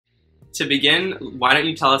To begin, why don't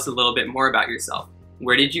you tell us a little bit more about yourself?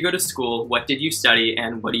 Where did you go to school? What did you study?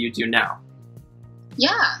 And what do you do now?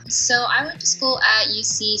 Yeah, so I went to school at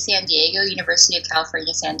UC San Diego, University of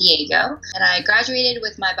California, San Diego, and I graduated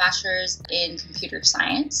with my bachelor's in computer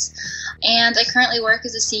science, and I currently work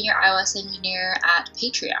as a senior iOS engineer at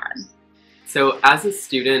Patreon. So as a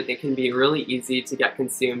student, it can be really easy to get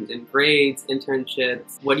consumed in grades,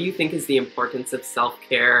 internships. What do you think is the importance of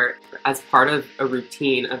self-care as part of a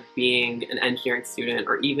routine of being an engineering student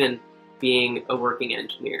or even being a working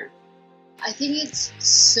engineer? I think it's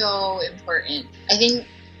so important. I think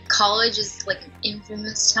college is like an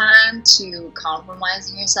infamous time to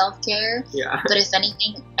compromising your self-care. Yeah. But if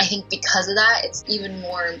anything, I think because of that, it's even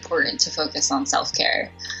more important to focus on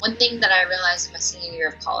self-care. One thing that I realized in my senior year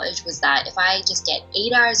of college was that if I just get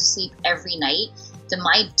 8 hours of sleep every night, then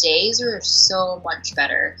my days are so much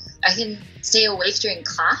better. I can stay awake during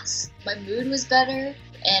class. My mood was better.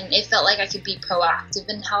 And it felt like I could be proactive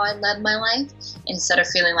in how I led my life instead of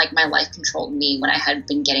feeling like my life controlled me when I had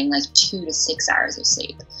been getting like 2 to 6 hours of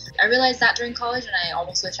sleep. I realized that during college, and I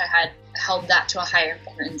almost wish I had held that to a higher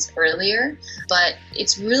importance earlier. But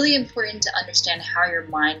it's really important to understand how your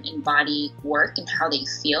mind and body work and how they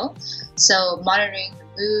feel. So monitoring your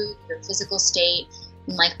mood, your physical state,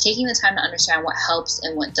 and like taking the time to understand what helps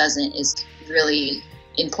and what doesn't is really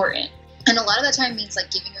important. And a lot of that time means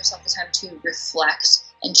like giving yourself the time to reflect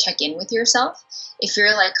and check in with yourself. If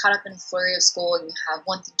you're like caught up in the flurry of school and you have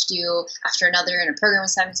one thing to do after another and a program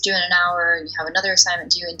assignment's due in an hour and you have another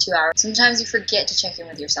assignment due in 2 hours, sometimes you forget to check in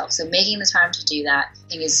with yourself. So making the time to do that I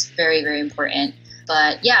think is very, very important.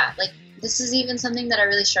 But yeah, like this is even something that I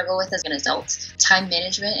really struggle with as an adult. Time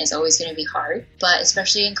management is always going to be hard, but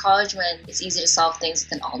especially in college when it's easy to solve things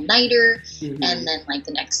with an all-nighter and then like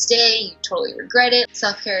the next day you totally regret it.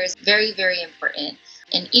 Self-care is very, very important.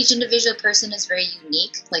 And each individual person is very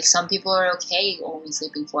unique. Like some people are okay only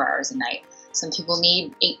sleeping 4 hours a night. Some people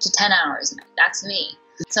need 8 to 10 hours a night. That's me.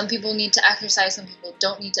 Some people need to exercise. Some people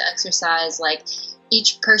don't need to exercise. Like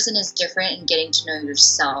each person is different, and getting to know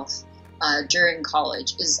yourself during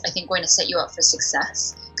college is, I think, going to set you up for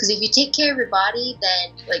success. Because if you take care of your body,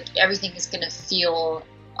 then like everything is going to feel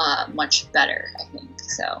much better, I think.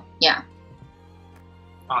 So, yeah.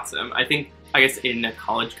 Awesome. I guess in a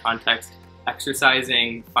college context,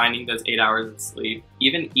 exercising, finding those 8 hours of sleep,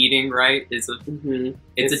 even eating right is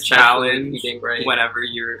it's a challenge eating right whenever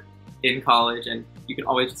you're in college, and you can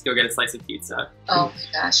always just go get a slice of pizza. Oh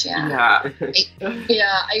my gosh, yeah.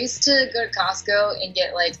 I used to go to Costco and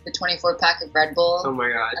get like the 24-pack of Red Bull. Oh my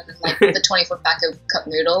god. And then like the 24-pack of cup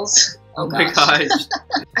noodles. Oh my gosh.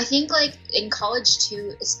 I think like in college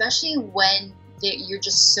too, especially when you're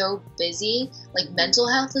just so busy, like mental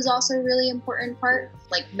health is also a really important part.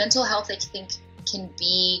 Like mental health, I think, can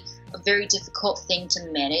be a very difficult thing to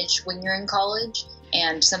manage when you're in college,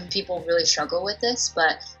 and some people really struggle with this,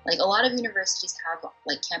 but like a lot of universities have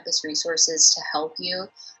like campus resources to help you,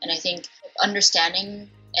 and I think understanding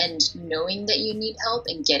and knowing that you need help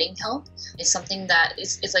and getting help is something that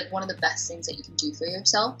is like one of the best things that you can do for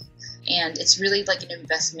yourself, and it's really like an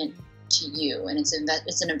investment to you, and it's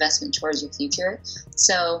an investment towards your future.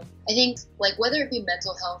 So I think like whether it be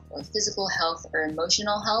mental health or physical health or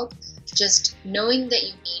emotional health, just knowing that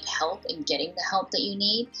you need help and getting the help that you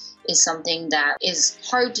need is something that is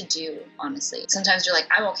hard to do, honestly. Sometimes you're like,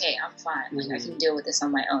 I'm okay, I'm fine, like I can deal with this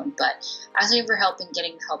on my own, but asking for help and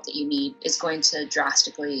getting the help that you need is going to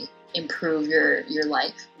drastically improve your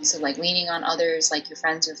life. So like leaning on others, like your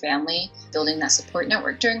friends or family, building that support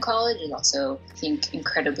network during college is also, I think,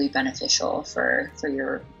 incredibly beneficial for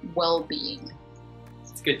your well-being.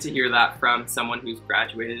 It's good to hear that from someone who's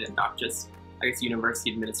graduated and not just, I guess,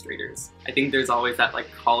 university administrators. I think there's always that like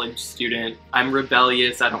college student, I'm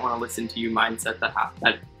rebellious, I don't want to listen to you mindset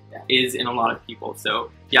that is in a lot of people.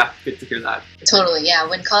 So yeah, good to hear that. Totally, yeah.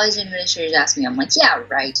 When college administrators ask me, I'm like, yeah,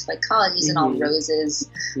 right. Like college isn't all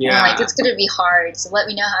roses. Yeah. And, like it's going to be hard, so let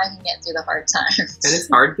me know how I can get through the hard times. And it's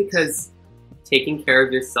hard because taking care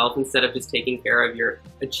of yourself instead of just taking care of your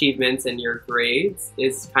achievements and your grades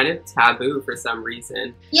is kind of taboo for some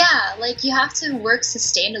reason. Yeah, like you have to work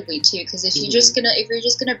sustainably too, because if you're just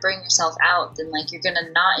gonna burn yourself out, then like you're gonna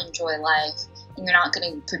not enjoy life and you're not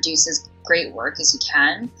gonna produce as great work as you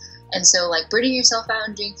can. And so like burning yourself out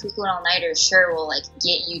and doing frequent all-nighters sure will like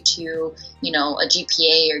get you to, you know, a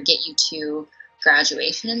GPA or get you to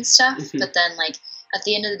graduation and stuff, but then like at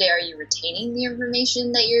the end of the day, are you retaining the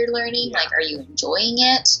information that you're learning? Like, are you enjoying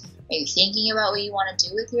it? are you thinking about what you want to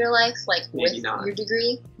do with your life, like with your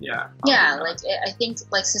degree? Yeah. Like I think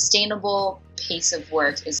like sustainable pace of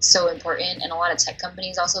work is so important, and a lot of tech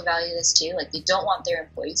companies also value this too. Like they don't want their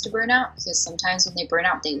employees to burn out, because sometimes when they burn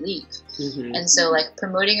out, they leave. And so like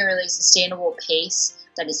promoting a really sustainable pace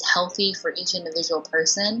that is healthy for each individual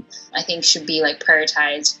person, I think should be like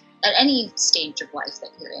prioritized at any stage of life that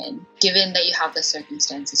you're in, given that you have the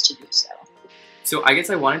circumstances to do so. So I guess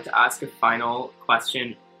I wanted to ask a final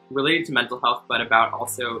question related to mental health, but about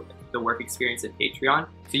also the work experience at Patreon.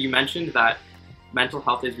 So you mentioned that mental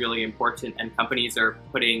health is really important, and companies are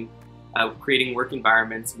creating work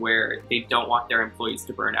environments where they don't want their employees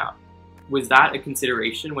to burn out. Was that a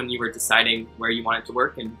consideration when you were deciding where you wanted to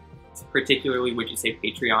work? And particularly, would you say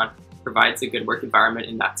Patreon provides a good work environment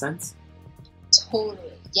in that sense?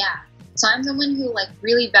 Totally, yeah. So I'm someone who like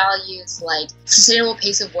really values like sustainable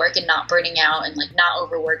pace of work and not burning out and like not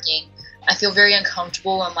overworking. I feel very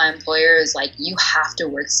uncomfortable when my employer is like, you have to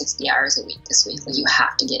work 60 hours a week this week. Like you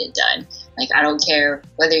have to get it done. Like I don't care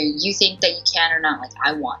whether you think that you can or not. Like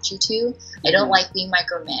I want you to. I don't like being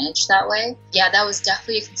micromanaged that way. Yeah, that was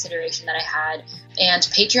definitely a consideration that I had. And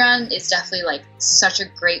Patreon is definitely like such a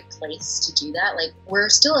great place to do that. Like we're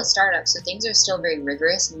still a startup, so things are still very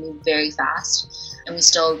rigorous and move very fast. And we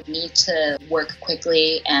still need to work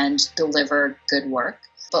quickly and deliver good work.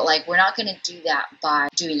 But like we're not going to do that by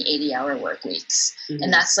doing 80-hour work weeks.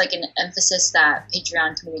 And that's like an emphasis that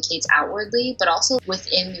Patreon communicates outwardly, but also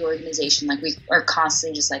within the organization. Like we are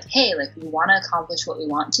constantly just like, hey, like we want to accomplish what we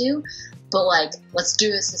want to, but like let's do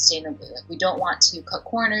it sustainably. Like we don't want to cut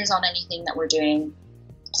corners on anything that we're doing.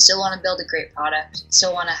 Still want to build a great product,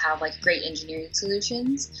 still want to have like great engineering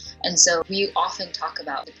solutions. And so we often talk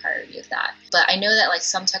about the priority of that. But I know that like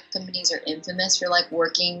some tech companies are infamous for like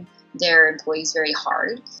working their employees very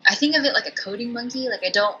hard. I think of it like a coding monkey. Like I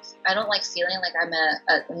don't like feeling like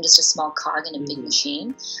I'm just a small cog in a big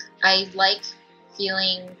machine. I like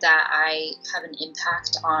feeling that I have an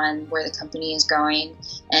impact on where the company is going,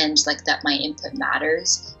 and like that my input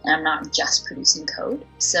matters and I'm not just producing code.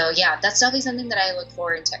 So yeah, that's definitely something that I look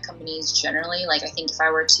for in tech companies generally. Like I think if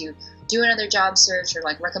I were to do another job search or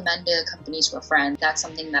like recommend a company to a friend, that's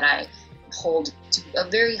something that I hold to a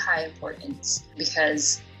very high importance,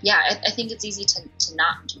 because yeah, I think it's easy to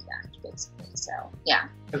not do that, basically. So, yeah.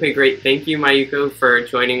 Okay, great. Thank you, Mayuko, for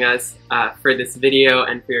joining us for this video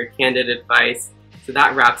and for your candid advice. So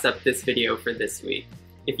that wraps up this video for this week.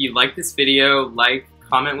 If you like this video,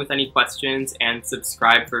 comment with any questions and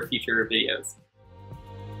subscribe for future videos.